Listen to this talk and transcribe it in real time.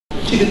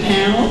to the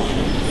panel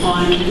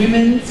on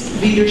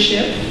women's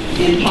leadership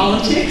in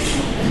politics,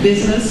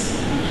 business,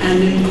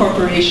 and in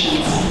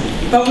corporations.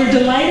 But we're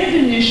delighted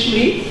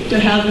initially to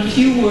have a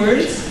few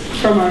words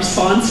from our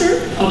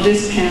sponsor of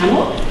this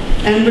panel,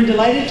 and we're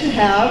delighted to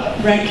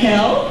have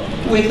Raquel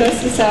with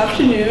us this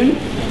afternoon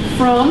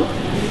from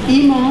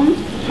Imam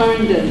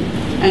Harnden.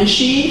 And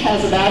she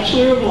has a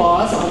Bachelor of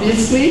Laws,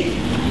 obviously,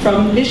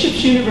 from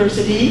Bishop's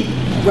University,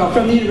 well,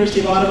 from the University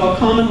of Ottawa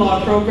Common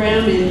Law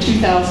Program in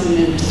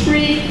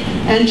 2003,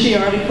 and she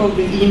articled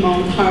with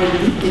Imam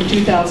Harnden in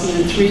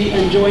 2003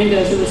 and joined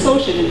as an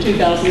associate in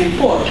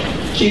 2004.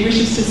 She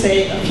wishes to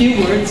say a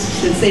few words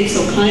since they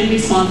so kindly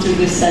sponsored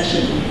this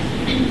session.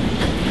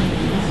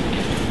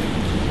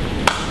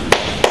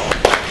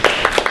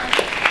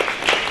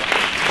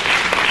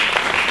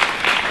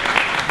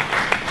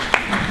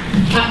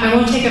 I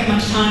won't take up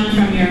much time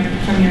from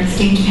your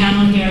esteemed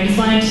panel here. I just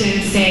wanted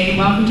to say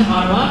welcome to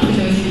Ottawa for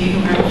those of you who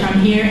aren't from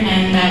here,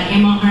 and that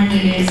Imam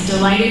Harnden is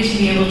delighted to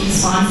be able to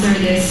sponsor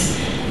this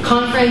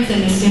conference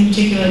and in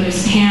particular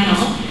this panel.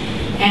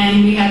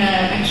 And we had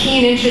a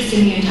keen interest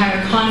in the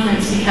entire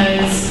conference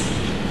because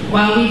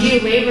while we do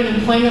labor and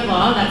employment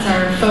law, that's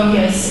our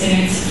focus,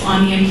 and it's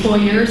on the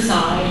employer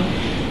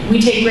side,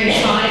 we take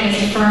great pride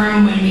as a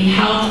firm when we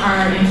help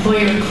our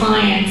employer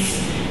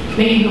clients,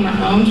 many of whom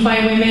are owned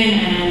by women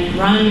and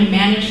run and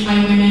managed by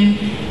women,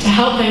 to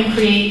help them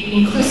create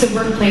inclusive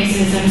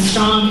workplaces and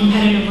strong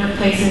competitive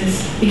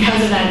workplaces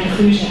because of that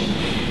inclusion.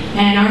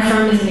 And our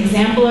firm is an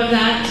example of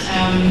that.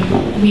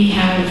 We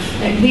have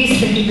at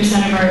least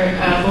 50% of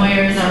our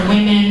lawyers are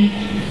women.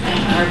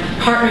 Our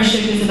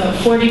partnership is about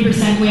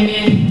 40%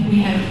 women. We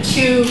have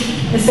 2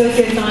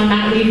 associates on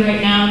mat leave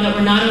right now that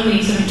were not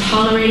only sort of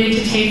tolerated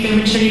to take their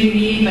maternity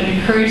leave, but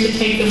encouraged to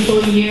take the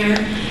full year.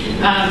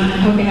 I'm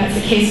hoping that's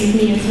the case with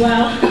me as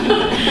well.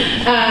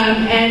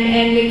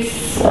 And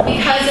it's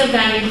because of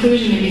that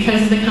inclusion and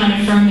because of the kind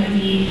of firm that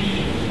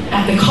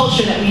the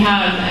culture that we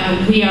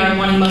have, we are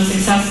one of the most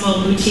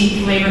successful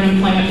boutique labor and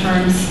employment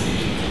firms,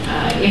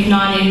 if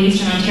not in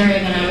Eastern Ontario,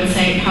 then I would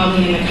say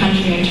probably in the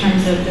country in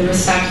terms of the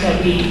respect that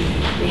we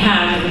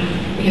have.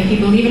 And we have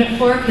people leaving at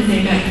 4 because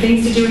they've got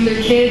things to do with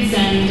their kids,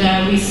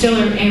 and we still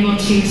are able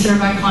to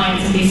serve our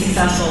clients and be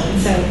successful. And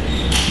so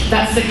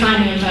that's the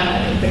kind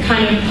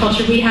of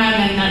culture we have,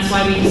 and that's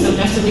why we so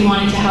desperately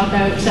wanted to help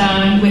out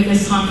with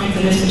this conference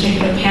and this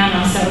particular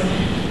panel. So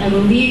I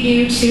will leave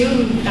you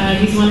to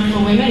these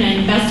wonderful women,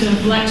 and best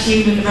of luck to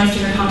you with the rest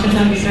of your conference.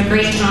 It'll be a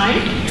great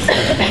time.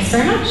 Thanks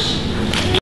very much.